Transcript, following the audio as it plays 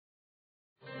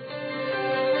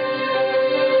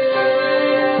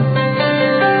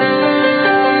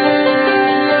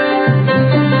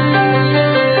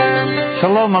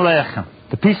Shalom Aleichem.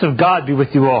 The peace of God be with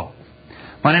you all.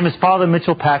 My name is Father Mitch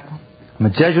Pacwa. I'm a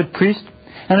Jesuit priest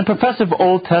and a professor of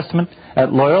Old Testament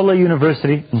at Loyola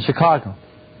University in Chicago.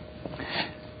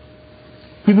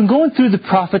 We've been going through the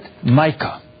prophet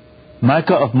Micah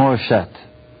of Moresheth.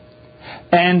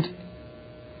 And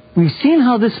we've seen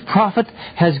how this prophet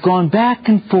has gone back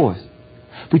and forth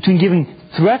between giving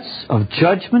threats of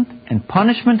judgment and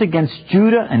punishment against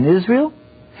Judah and Israel,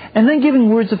 and then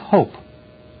giving words of hope.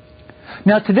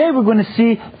 Now today we're going to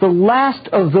see the last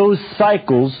of those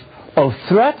cycles of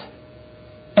threat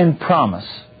and promise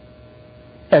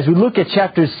as we look at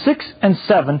chapters 6 and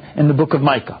 7 in the book of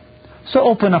Micah. So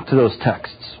open up to those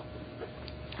texts.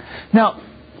 Now,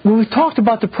 when we talked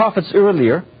about the prophets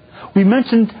earlier, we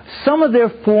mentioned some of their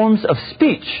forms of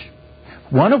speech,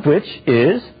 one of which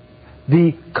is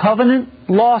the covenant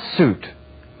lawsuit.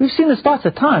 We've seen this lots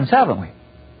of times, haven't we?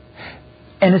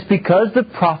 And it's because the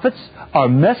prophets are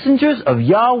messengers of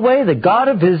Yahweh, the God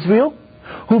of Israel,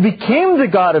 who became the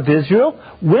God of Israel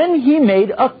when He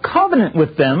made a covenant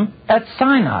with them at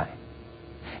Sinai.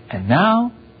 And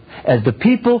now, as the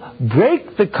people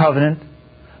break the covenant,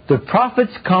 the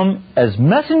prophets come as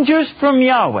messengers from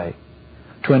Yahweh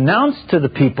to announce to the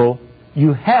people,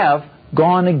 you have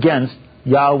gone against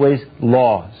Yahweh's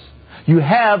laws. You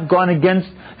have gone against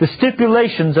the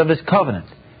stipulations of His covenant,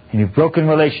 and you've broken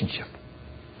relationship.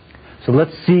 So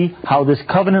let's see how this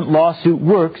covenant lawsuit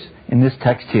works in this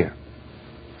text here.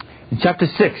 In chapter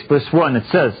 6, verse 1, it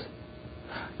says,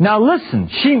 Now listen,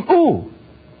 Shim'u,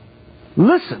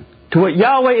 listen to what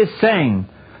Yahweh is saying.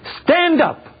 Stand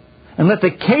up and let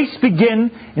the case begin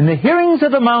in the hearings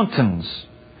of the mountains.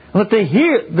 And let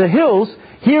the hills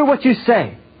hear what you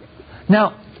say.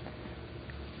 Now,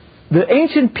 the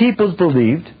ancient peoples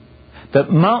believed that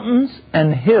mountains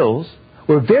and hills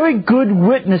were very good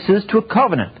witnesses to a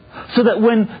covenant. So that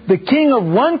when the king of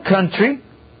one country,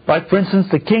 like for instance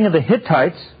the king of the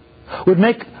Hittites, would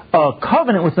make a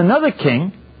covenant with another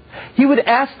king, he would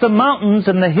ask the mountains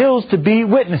and the hills to be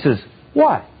witnesses.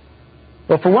 Why?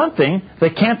 Well, for one thing, they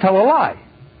can't tell a lie.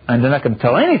 And they're not going to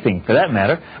tell anything for that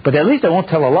matter, but at least they won't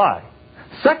tell a lie.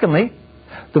 Secondly,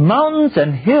 the mountains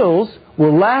and hills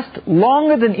will last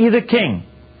longer than either king.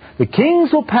 The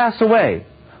kings will pass away,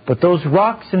 but those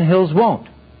rocks and hills won't.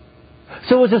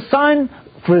 So it was a sign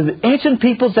for the ancient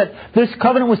peoples that this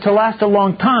covenant was to last a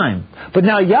long time. But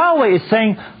now Yahweh is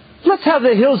saying, let's have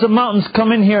the hills and mountains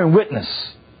come in here and witness.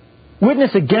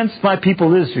 Witness against my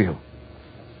people Israel.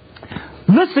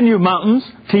 Listen, you mountains,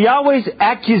 to Yahweh's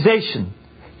accusation.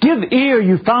 Give ear,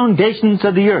 you foundations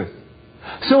of the earth.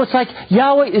 So it's like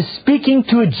Yahweh is speaking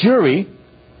to a jury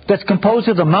that's composed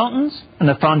of the mountains and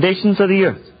the foundations of the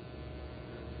earth.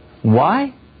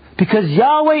 Why? Because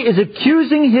Yahweh is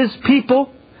accusing His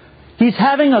people. He's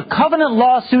having a covenant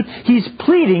lawsuit. He's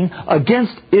pleading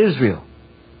against Israel.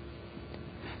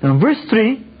 And in verse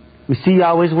 3, we see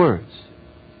Yahweh's words.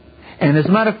 And as a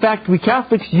matter of fact, we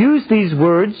Catholics use these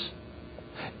words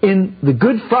in the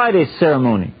Good Friday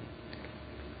ceremony,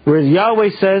 where Yahweh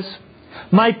says,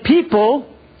 My people,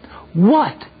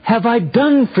 what have I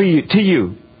done to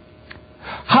you?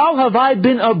 How have I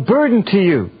been a burden to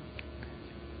you?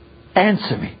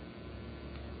 Answer me.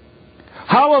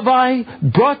 How have I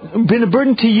been a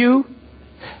burden to you?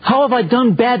 How have I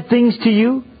done bad things to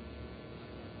you?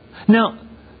 Now,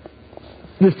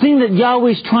 the thing that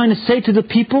Yahweh is trying to say to the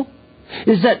people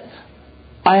is that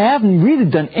I haven't really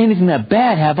done anything that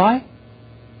bad, have I?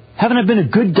 Haven't I been a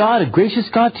good God, a gracious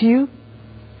God to you?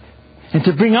 And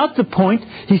to bring out the point,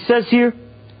 He says here,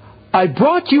 I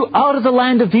brought you out of the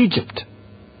land of Egypt.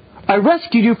 I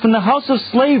rescued you from the house of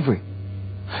slavery.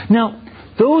 Now,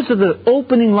 those are the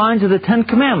opening lines of the Ten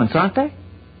Commandments, aren't they?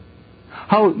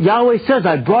 How Yahweh says,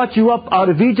 I brought you up out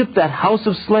of Egypt, that house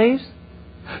of slaves.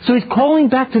 So He's calling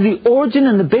back to the origin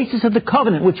and the basis of the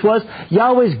covenant, which was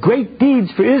Yahweh's great deeds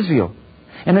for Israel.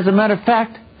 And as a matter of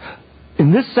fact,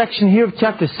 in this section here of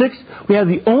chapter 6, we have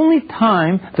the only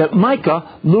time that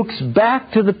Micah looks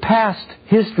back to the past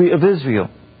history of Israel.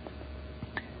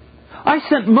 I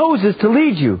sent Moses to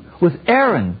lead you with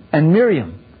Aaron and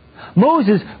Miriam.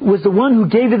 Moses was the one who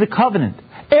gave you the covenant.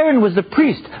 Aaron was the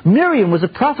priest. Miriam was a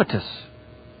prophetess.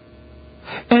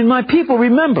 And my people,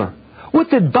 remember, what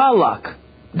did Balak,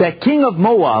 that king of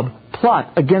Moab,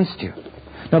 plot against you?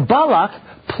 Now Balak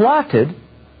plotted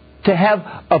to have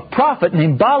a prophet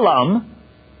named Balaam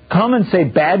come and say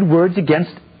bad words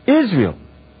against Israel.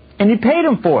 And he paid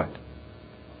him for it.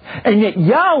 And yet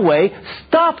Yahweh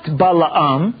stopped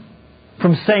Balaam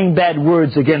from saying bad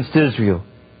words against Israel.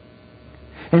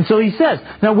 And so He says,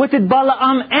 now what did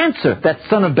Balaam answer, that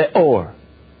son of Beor?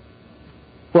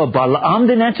 Well, Balaam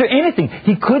didn't answer anything.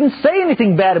 He couldn't say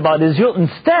anything bad about Israel.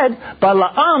 Instead,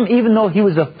 Balaam, even though he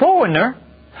was a foreigner,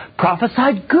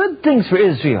 prophesied good things for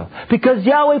Israel, because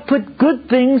Yahweh put good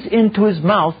things into his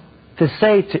mouth to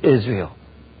say to Israel.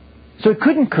 So he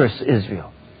couldn't curse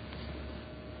Israel.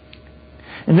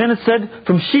 And then it said,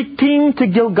 from Shittim to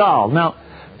Gilgal. Now,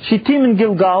 Shittim and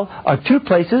Gilgal are two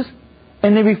places,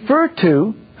 and they refer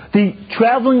to the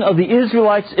traveling of the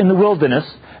Israelites in the wilderness,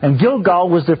 and Gilgal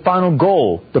was their final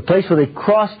goal, the place where they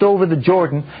crossed over the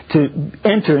Jordan to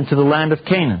enter into the land of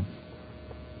Canaan.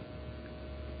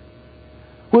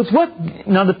 Well, it's what,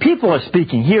 now the people are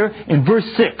speaking here in verse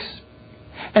 6.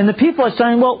 And the people are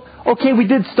saying, well, okay, we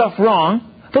did stuff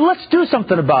wrong, but let's do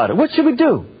something about it. What should we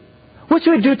do? What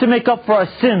should we do to make up for our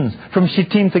sins from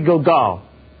Shittim to Gilgal?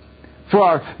 For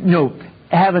our,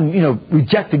 having,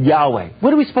 rejected Yahweh.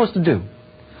 What are we supposed to do?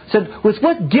 Said, with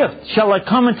what gift shall I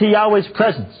come into Yahweh's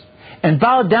presence and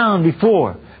bow down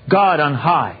before God on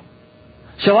high?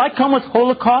 Shall I come with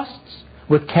holocausts,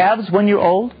 with calves 1 year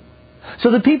old?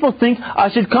 So the people think I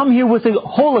should come here with a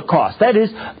holocaust. That is,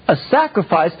 a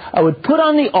sacrifice I would put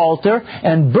on the altar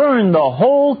and burn the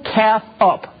whole calf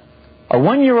up. A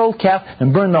 1 year old calf,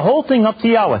 and burn the whole thing up to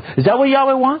Yahweh. Is that what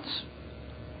Yahweh wants?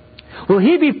 Will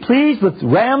he be pleased with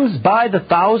rams by the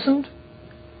thousand?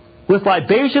 With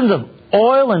libations of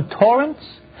oil and torrents?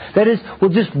 That is,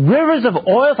 with just rivers of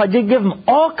oil, if I did give him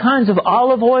all kinds of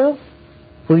olive oil?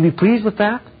 Will he be pleased with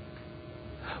that?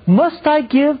 Must I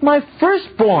give my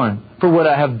firstborn for what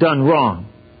I have done wrong?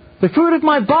 The fruit of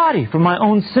my body for my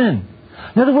own sin?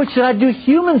 In other words, should I do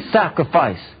human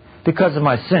sacrifice because of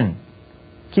my sin?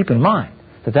 Keep in mind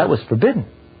that that was forbidden.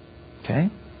 Okay?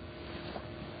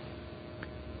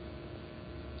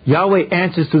 Yahweh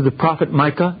answers through the prophet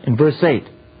Micah in verse 8.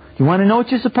 You want to know what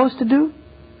you're supposed to do?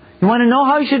 You want to know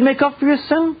how you should make up for your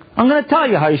sin? I'm going to tell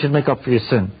you how you should make up for your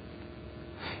sin.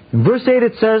 In verse 8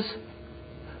 it says,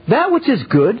 that which is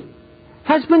good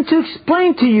has been to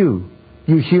explain to you,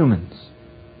 you humans.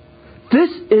 This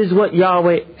is what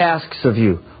Yahweh asks of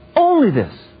you. Only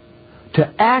this.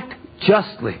 To act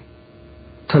justly.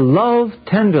 To love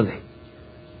tenderly.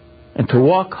 And to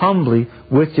walk humbly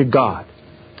with your God.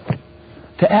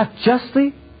 To act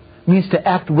justly means to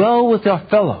act well with our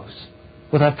fellows,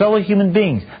 with our fellow human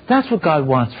beings. That's what God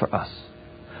wants for us.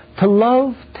 To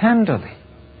love tenderly.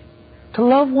 To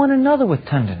love one another with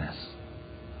tenderness.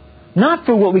 Not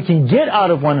for what we can get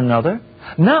out of one another,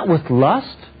 not with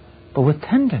lust, but with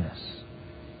tenderness.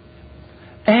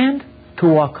 And to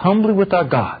walk humbly with our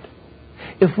God.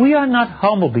 If we are not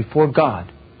humble before God,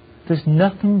 there's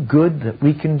nothing good that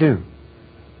we can do.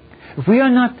 If we are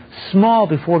not small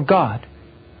before God,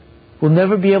 we'll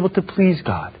never be able to please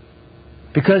God.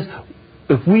 Because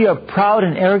if we are proud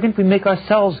and arrogant, we make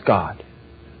ourselves God.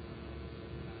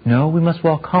 No, we must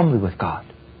walk humbly with God.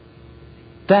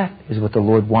 That is what the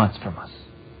Lord wants from us.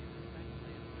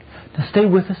 Now stay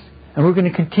with us, and we're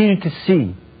going to continue to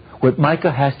see what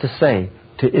Micah has to say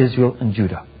to Israel and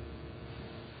Judah.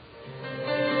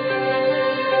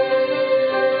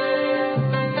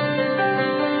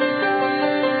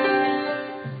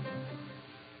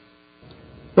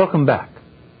 Welcome back.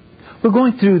 We're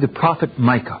going through the prophet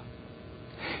Micah.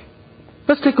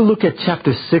 Let's take a look at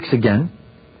chapter 6 again,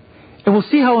 and we'll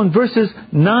see how in verses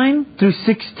 9 through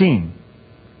 16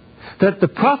 that the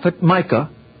prophet Micah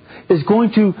is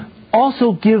going to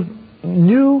also give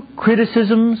new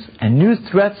criticisms and new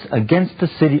threats against the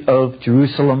city of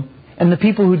Jerusalem and the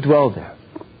people who dwell there.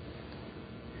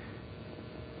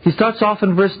 He starts off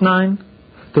in verse 9,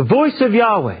 the voice of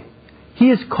Yahweh, He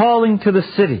is calling to the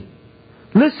city.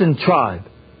 Listen, tribe,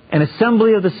 and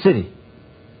assembly of the city.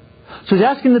 So he's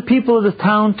asking the people of the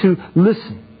town to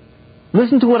listen.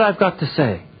 Listen to what I've got to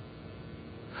say.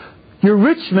 Your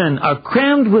rich men are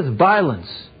crammed with violence.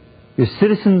 Your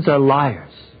citizens are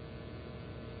liars.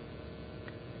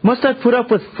 Must I put up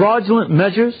with fraudulent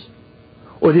measures,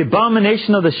 or the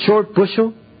abomination of the short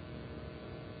bushel?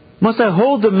 Must I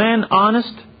hold the man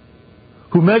honest,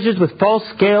 who measures with false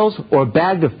scales or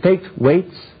bagged of faked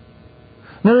weights?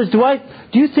 In other words,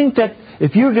 do you think that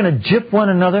if you're going to gyp one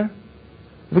another,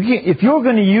 if you're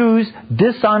going to use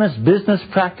dishonest business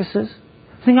practices,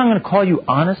 you think I'm going to call you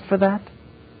honest for that?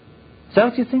 Is that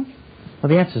what you think? Well,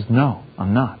 the answer is no,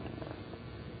 I'm not.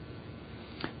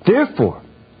 Therefore,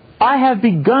 I have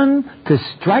begun to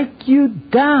strike you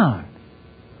down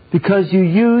because you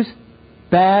use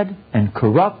bad and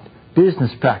corrupt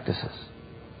business practices.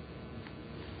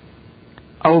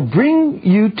 I will bring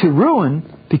you to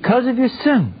ruin because of your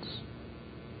sins.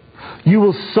 You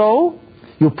will sow,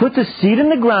 you'll put the seed in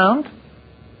the ground,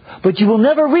 but you will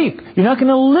never reap. You're not going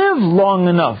to live long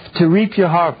enough to reap your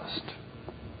harvest.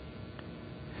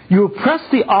 You will press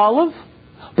the olive,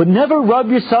 but never rub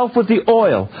yourself with the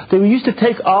oil. They used to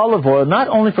take olive oil not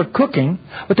only for cooking,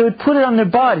 but they would put it on their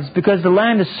bodies because the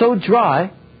land is so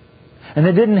dry, and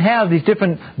they didn't have these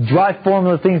different dry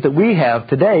formula things that we have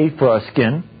today for our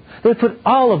skin. They would put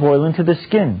olive oil into the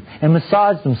skin and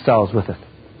massage themselves with it.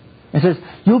 It says,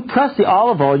 you'll press the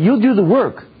olive oil, you'll do the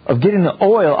work of getting the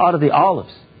oil out of the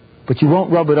olives, but you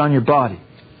won't rub it on your body.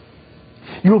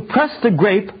 You will press the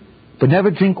grape, but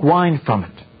never drink wine from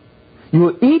it. You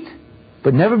will eat,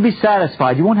 but never be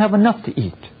satisfied. You won't have enough to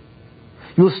eat.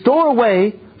 You will store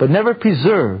away, but never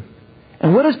preserve.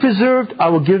 And what is preserved, I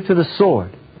will give to the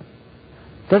sword.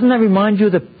 Doesn't that remind you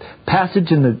of the passage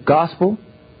in the Gospel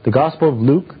of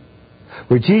Luke,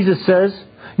 where Jesus says,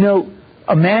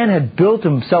 a man had built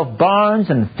himself barns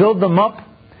and filled them up,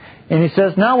 and he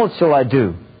says, now what shall I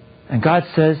do? And God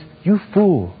says, you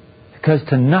fool, because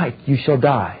tonight you shall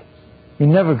die. You're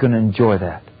never going to enjoy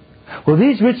that. Well,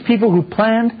 these rich people who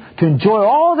planned to enjoy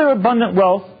all their abundant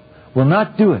wealth will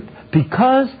not do it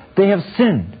because they have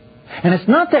sinned. And it's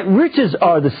not that riches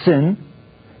are the sin,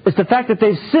 it's the fact that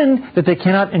they've sinned that they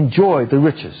cannot enjoy the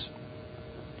riches.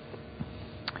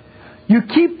 You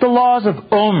keep the laws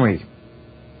of Omri,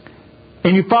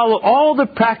 and you follow all the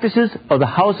practices of the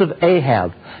house of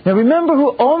Ahab. Now remember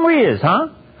who Omri is, huh?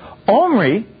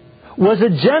 Omri was a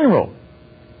general,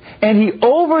 and he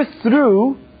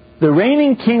overthrew the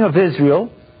reigning king of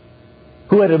Israel,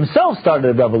 who had himself started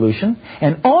a revolution,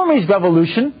 and Omri's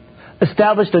revolution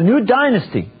established a new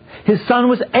dynasty. His son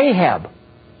was Ahab.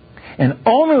 And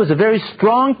Omri was a very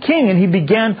strong king, and he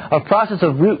began a process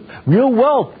of real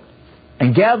wealth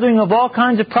and gathering of all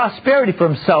kinds of prosperity for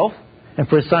himself and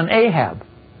for his son Ahab.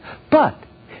 But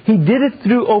he did it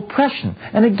through oppression.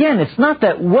 And again, it's not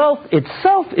that wealth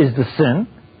itself is the sin.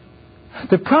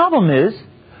 The problem is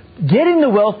getting the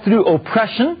wealth through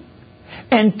oppression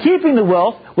and keeping the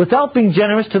wealth without being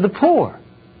generous to the poor.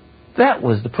 That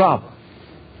was the problem.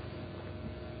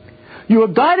 You are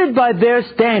guided by their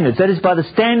standards, that is, by the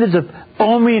standards of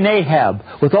Omri and Ahab,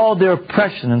 with all their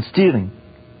oppression and stealing.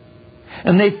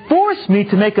 And they force me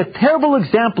to make a terrible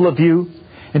example of you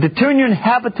and to turn your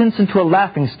inhabitants into a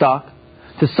laughingstock,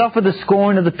 to suffer the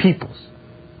scorn of the peoples.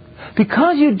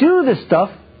 Because you do this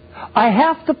stuff, I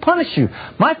have to punish you.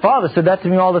 My father said that to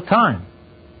me all the time.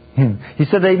 He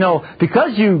said,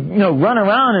 because you run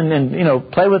around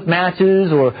and play with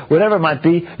matches or whatever it might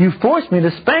be, you force me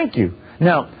to spank you.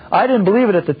 Now, I didn't believe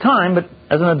it at the time, but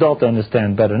as an adult I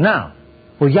understand better now.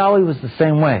 Well, Yahweh was the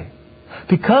same way.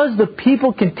 Because the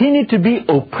people continued to be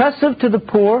oppressive to the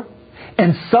poor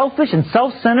and selfish and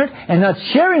self-centered and not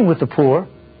sharing with the poor,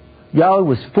 Yahweh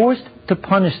was forced to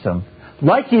punish them,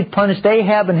 like he had punished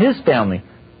Ahab and his family.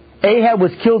 Ahab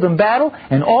was killed in battle,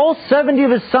 and all 70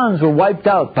 of his sons were wiped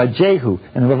out by Jehu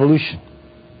in the revolution.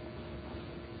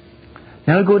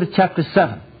 Now we go to chapter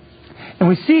 7. And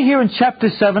we see here in chapter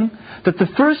 7 that the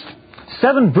first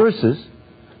 7 verses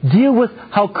deal with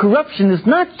how corruption is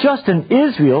not just in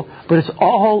Israel, but it's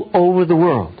all over the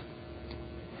world.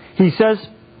 He says,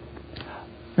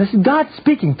 this is God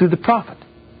speaking through the prophet,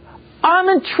 I'm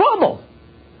in trouble.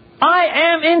 I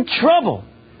am in trouble.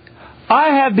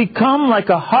 I have become like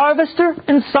a harvester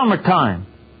in summertime,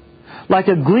 like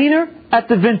a gleaner at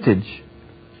the vintage,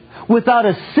 without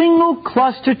a single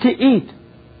cluster to eat.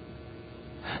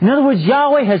 In other words,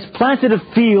 Yahweh has planted a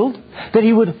field that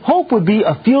he would hope would be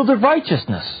a field of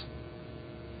righteousness.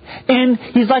 And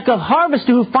he's like a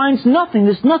harvester who finds nothing.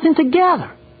 There's nothing to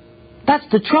gather. That's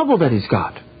the trouble that he's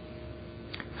got.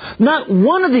 Not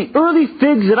one of the early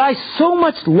figs that I so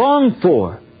much longed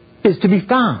for is to be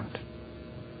found.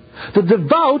 The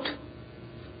devout,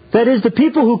 that is, the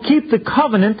people who keep the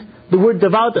covenant, the word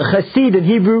devout, chassid in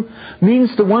Hebrew, means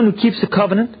the one who keeps the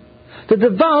covenant. The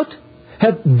devout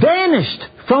have vanished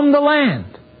from the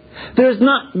land. There's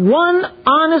not one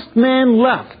honest man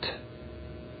left.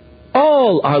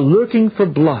 All are lurking for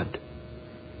blood.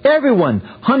 Everyone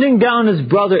hunting down his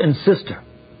brother and sister.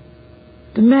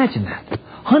 Imagine that.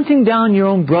 Hunting down your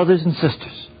own brothers and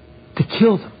sisters. To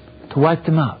kill them. To wipe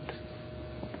them out.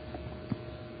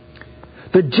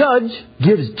 The judge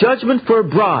gives judgment for a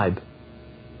bribe.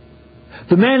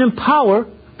 The man in power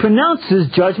pronounces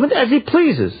judgment as he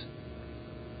pleases.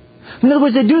 In other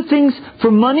words, they do things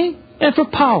for money and for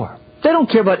power. They don't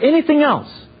care about anything else.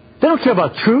 They don't care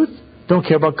about truth. Don't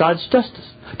care about God's justice.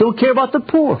 Don't care about the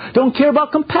poor. Don't care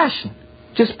about compassion.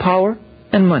 Just power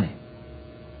and money.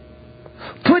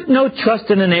 Put no trust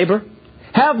in a neighbor.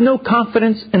 Have no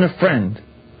confidence in a friend.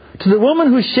 To the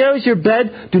woman who shares your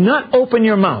bed, do not open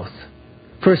your mouth.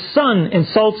 For son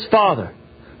insults father.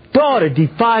 Daughter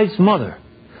defies mother.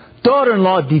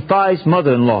 Daughter-in-law defies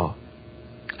mother-in-law.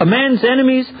 A man's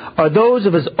enemies are those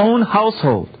of his own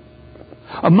household.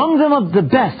 Among them of the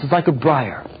best is like a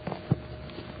briar.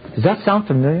 Does that sound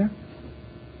familiar?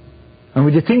 And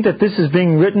would you think that this is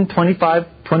being written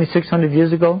 2,600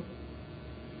 years ago?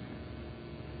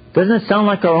 Doesn't it sound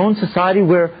like our own society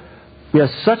where we have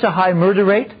such a high murder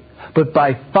rate, but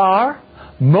by far,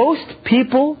 most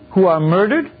people who are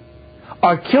murdered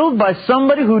are killed by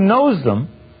somebody who knows them.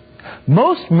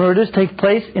 Most murders take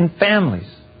place in families.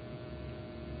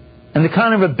 And the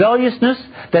kind of rebelliousness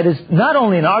that is not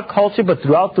only in our culture, but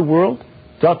throughout the world,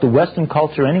 throughout the Western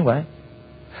culture anyway,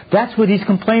 that's what he's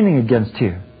complaining against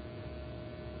here.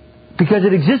 Because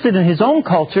it existed in his own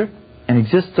culture and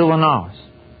exists still in ours.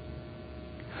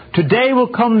 Today will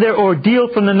come their ordeal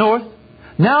from the north.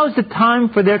 Now is the time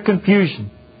for their confusion.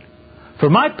 For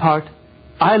my part,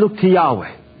 I look to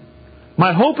Yahweh.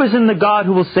 My hope is in the God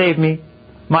who will save me.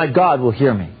 My God will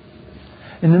hear me.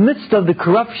 In the midst of the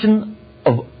corruption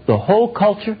of the whole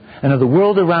culture and of the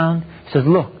world around, he says,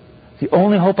 look, the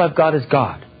only hope I've got is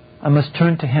God. I must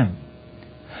turn to Him.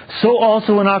 So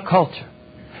also in our culture.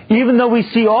 Even though we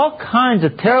see all kinds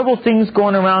of terrible things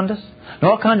going around us, and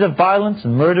all kinds of violence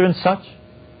and murder and such,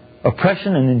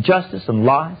 oppression and injustice and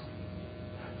lies,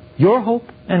 your hope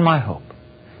and my hope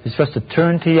is for us to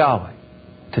turn to Yahweh,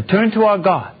 to turn to our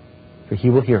God, for He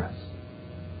will hear us.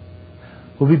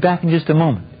 We'll be back in just a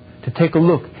moment to take a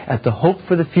look at the hope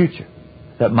for the future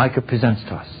that Micah presents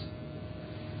to us.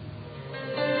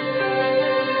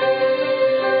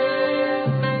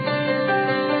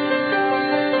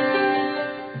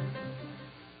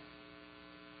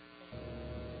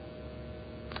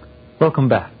 Welcome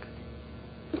back.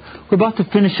 We're about to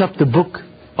finish up the book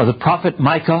of the Prophet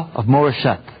Micah of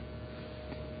Moresheth.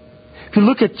 If you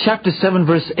look at chapter 7,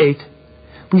 verse 8,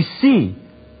 we see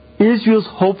Israel's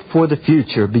hope for the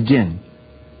future begin.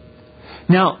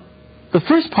 Now, the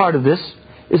first part of this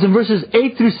is in verses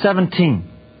 8 through 17.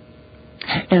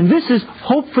 And this is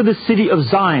hope for the city of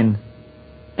Zion.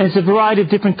 And it's a variety of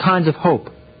different kinds of hope.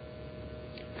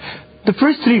 The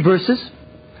first 3 verses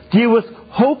deal with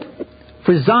hope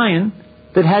for Zion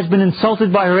that has been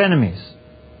insulted by her enemies.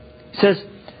 It says,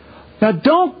 now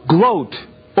don't gloat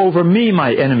over me,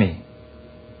 my enemy.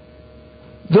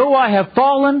 Though I have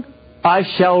fallen, I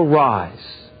shall rise.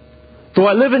 Though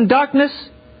I live in darkness,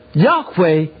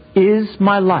 Yahweh is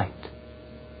my light.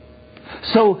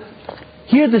 So,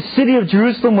 here the city of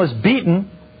Jerusalem was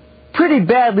beaten pretty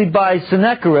badly by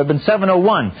Sennacherib in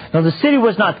 701. Now the city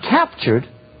was not captured,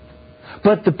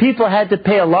 but the people had to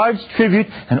pay a large tribute,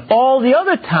 and all the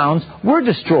other towns were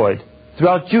destroyed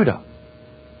throughout Judah.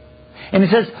 And he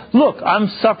says, look, I'm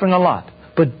suffering a lot,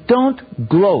 but don't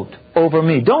gloat over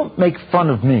me. Don't make fun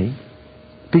of me,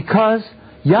 because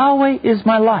Yahweh is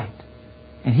my light,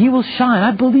 and He will shine.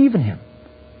 I believe in Him.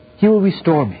 He will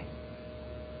restore me.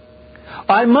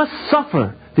 I must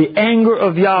suffer the anger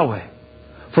of Yahweh,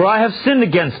 for I have sinned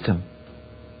against Him.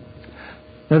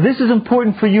 Now this is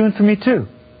important for you and for me too.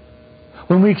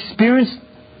 When we experience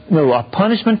a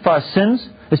punishment for our sins,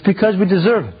 it's because we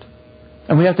deserve it.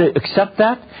 And we have to accept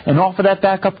that and offer that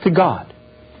back up to God.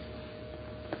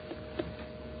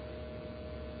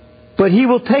 But He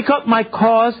will take up my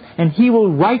cause and He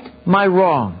will right my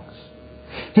wrongs.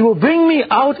 He will bring me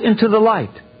out into the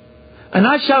light, and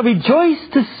I shall rejoice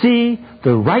to see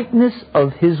the rightness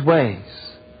of His ways.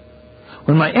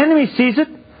 When my enemy sees it,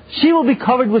 she will be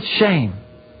covered with shame.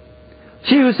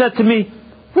 She who said to me,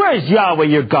 where is Yahweh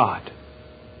your God?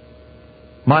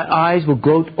 My eyes will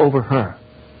gloat over her.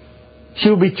 She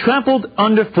will be trampled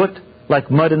underfoot like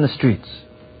mud in the streets.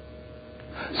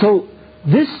 So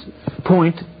this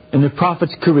point in the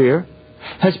prophet's career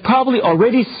has probably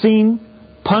already seen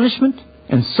punishment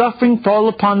and suffering fall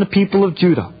upon the people of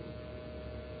Judah.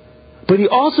 But he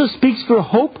also speaks for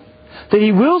hope that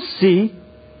he will see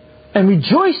and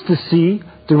rejoice to see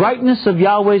the rightness of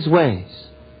Yahweh's ways.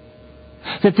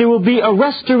 That there will be a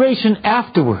restoration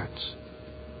afterwards.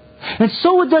 And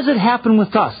so does it happen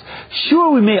with us.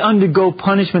 Sure, we may undergo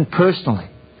punishment personally,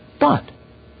 but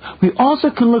we also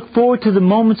can look forward to the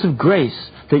moments of grace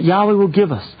that Yahweh will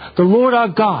give us. The Lord our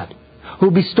God, who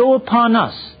will bestow upon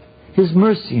us His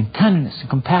mercy and tenderness and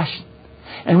compassion.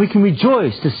 And we can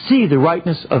rejoice to see the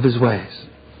rightness of His ways.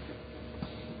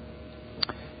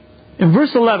 In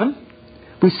verse 11,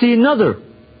 we see another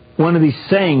one of these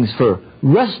sayings for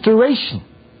restoration.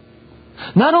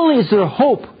 Not only is there a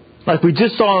hope, like we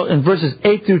just saw in verses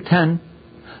 8 through 10,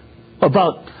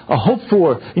 about a hope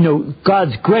for,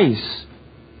 God's grace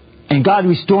and God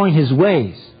restoring His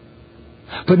ways.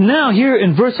 But now here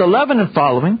in verse 11 and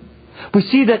following, we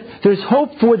see that there's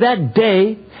hope for that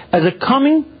day as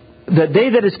that day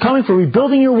that is coming for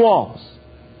rebuilding your walls.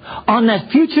 On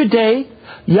that future day,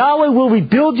 Yahweh will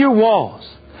rebuild your walls.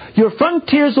 Your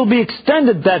frontiers will be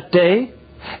extended that day,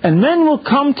 and men will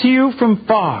come to you from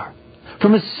far,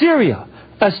 from Assyria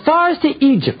as far as to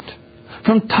Egypt,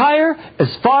 from Tyre as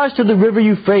far as to the river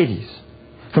Euphrates.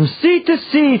 From sea to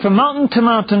sea, from mountain to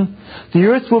mountain, the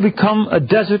earth will become a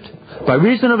desert by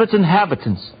reason of its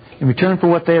inhabitants in return for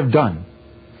what they have done.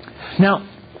 Now,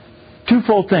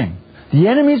 twofold thing. The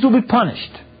enemies will be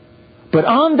punished. But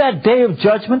on that day of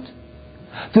judgment,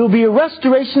 there will be a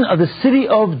restoration of the city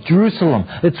of Jerusalem.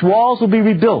 Its walls will be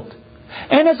rebuilt.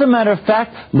 And as a matter of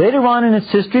fact, later on in its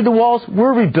history, the walls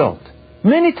were rebuilt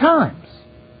many times.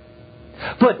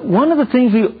 But one of the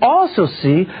things we also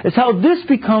see is how this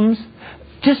becomes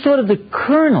just sort of the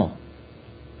kernel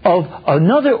of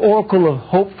another oracle of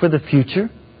hope for the future.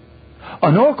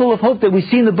 An oracle of hope that we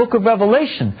see in the book of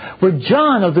Revelation, where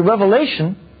John of the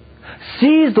Revelation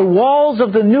sees the walls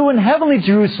of the new and heavenly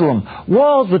Jerusalem,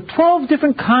 walls with 12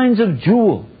 different kinds of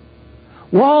jewel,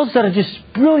 walls that are just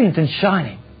brilliant and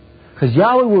shining. Because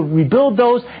Yahweh will rebuild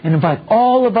those and invite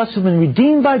all of us who have been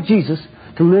redeemed by Jesus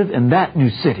to live in that new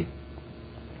city.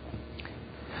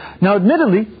 Now,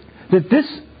 admittedly, that this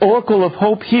oracle of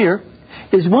hope here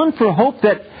is one for hope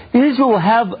that Israel will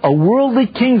have a worldly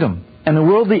kingdom and a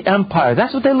worldly empire.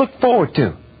 That's what they look forward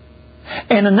to.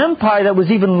 And an empire that was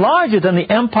even larger than the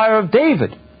empire of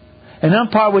David, an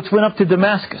empire which went up to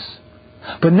Damascus.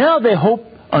 But now they hope,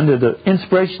 under the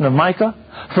inspiration of Micah,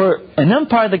 for an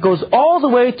empire that goes all the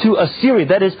way to Assyria,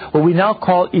 that is what we now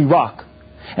call Iraq,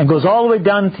 and goes all the way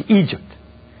down into Egypt.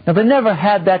 Now, they never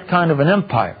had that kind of an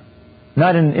empire,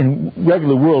 not in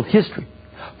regular world history.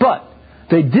 But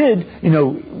they did,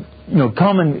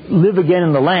 come and live again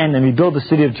in the land and rebuild the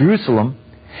city of Jerusalem.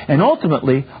 And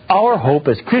ultimately, our hope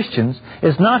as Christians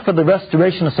is not for the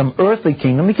restoration of some earthly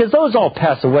kingdom, because those all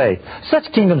pass away.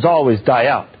 Such kingdoms always die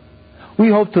out. We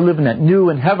hope to live in that new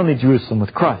and heavenly Jerusalem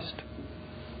with Christ.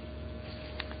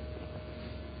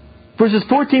 Verses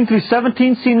 14 through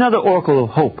 17 see another oracle of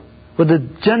hope, where the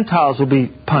Gentiles will be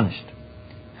punished.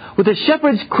 With a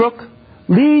shepherd's crook,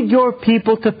 lead your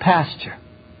people to pasture,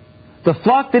 the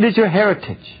flock that is your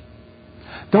heritage.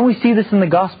 Don't we see this in the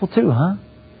gospel too, huh?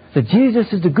 That Jesus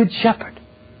is the good shepherd.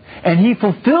 And He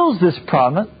fulfills this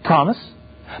promise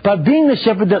by being the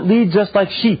shepherd that leads us like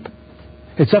sheep.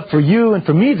 It's up for you and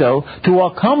for me, though, to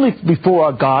walk humbly before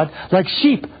our God like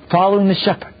sheep following the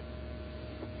shepherd.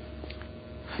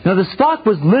 Now, the flock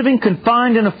was living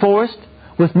confined in a forest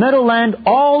with meadowland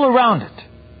all around it.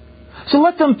 So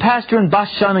let them pasture in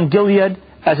Bashan and Gilead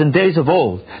as in days of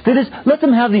old. That is, let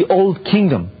them have the old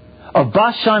kingdom of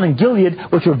Bashan and Gilead,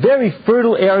 which were very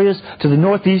fertile areas to the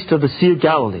northeast of the Sea of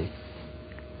Galilee.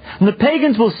 And the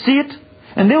pagans will see it,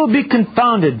 and they will be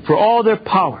confounded for all their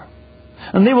power.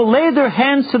 And they will lay their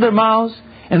hands to their mouths,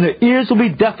 and their ears will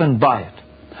be deafened by it.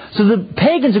 So the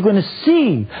pagans are going to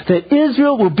see that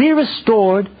Israel will be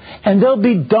restored, and they'll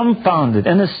be dumbfounded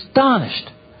and astonished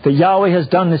that Yahweh has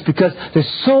done this, because they're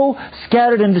so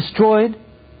scattered and destroyed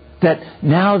that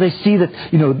now they see that,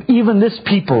 even this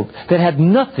people that had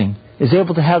nothing is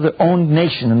able to have their own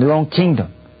nation and their own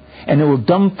kingdom. And it will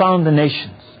dumbfound the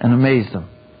nations and amaze them.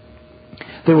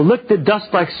 They will lick their dust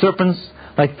like serpents,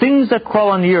 like things that crawl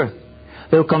on the earth.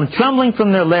 They will come trembling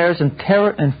from their lairs in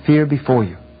terror and fear before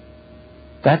you.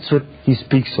 That's what he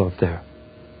speaks of there.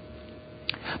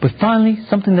 But finally,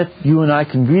 something that you and I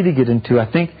can really get into,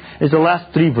 I think, is the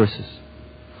last 3 verses.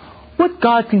 What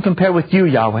God can compare with you,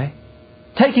 Yahweh?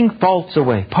 Taking faults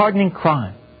away, pardoning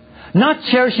crime, not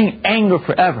cherishing anger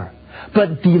forever,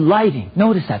 but delighting,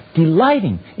 notice that,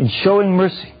 delighting in showing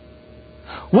mercy.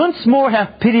 Once more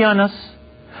have pity on us,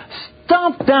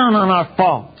 stomp down on our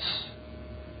faults.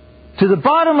 To the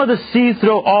bottom of the sea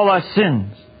throw all our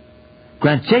sins.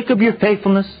 Grant Jacob your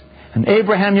faithfulness and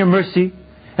Abraham your mercy,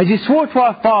 as you swore to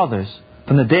our fathers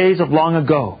from the days of long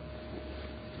ago.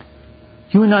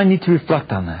 You and I need to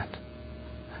reflect on that.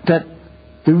 That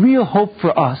the real hope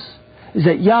for us is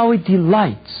that Yahweh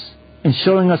delights in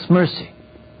showing us mercy.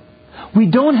 We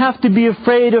don't have to be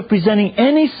afraid of presenting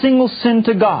any single sin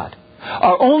to God.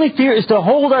 Our only fear is to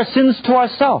hold our sins to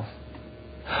ourselves.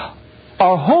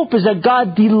 Our hope is that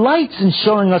God delights in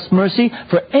showing us mercy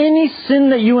for any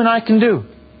sin that you and I can do.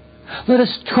 Let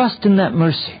us trust in that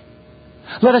mercy.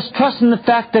 Let us trust in the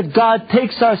fact that God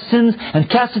takes our sins and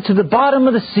casts it to the bottom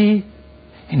of the sea,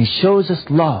 and He shows us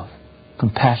love,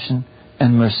 compassion,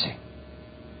 and mercy.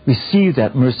 Receive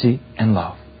that mercy and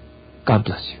love. God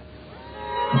bless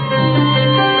you.